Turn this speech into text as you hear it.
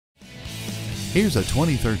Here's a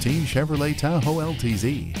 2013 Chevrolet Tahoe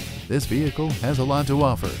LTZ. This vehicle has a lot to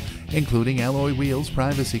offer, including alloy wheels,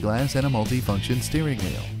 privacy glass, and a multi-function steering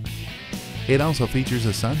wheel. It also features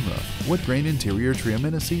a sunroof, wood grain interior trim,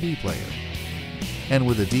 and a CD player. And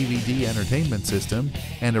with a DVD entertainment system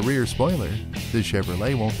and a rear spoiler, the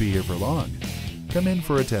Chevrolet won't be here for long. Come in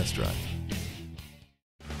for a test drive.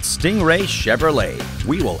 Stingray Chevrolet.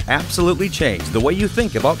 We will absolutely change the way you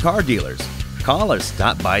think about car dealers. Call or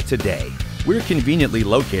stop by today. We're conveniently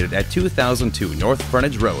located at 2002 North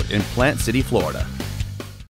Frontage Road in Plant City, Florida.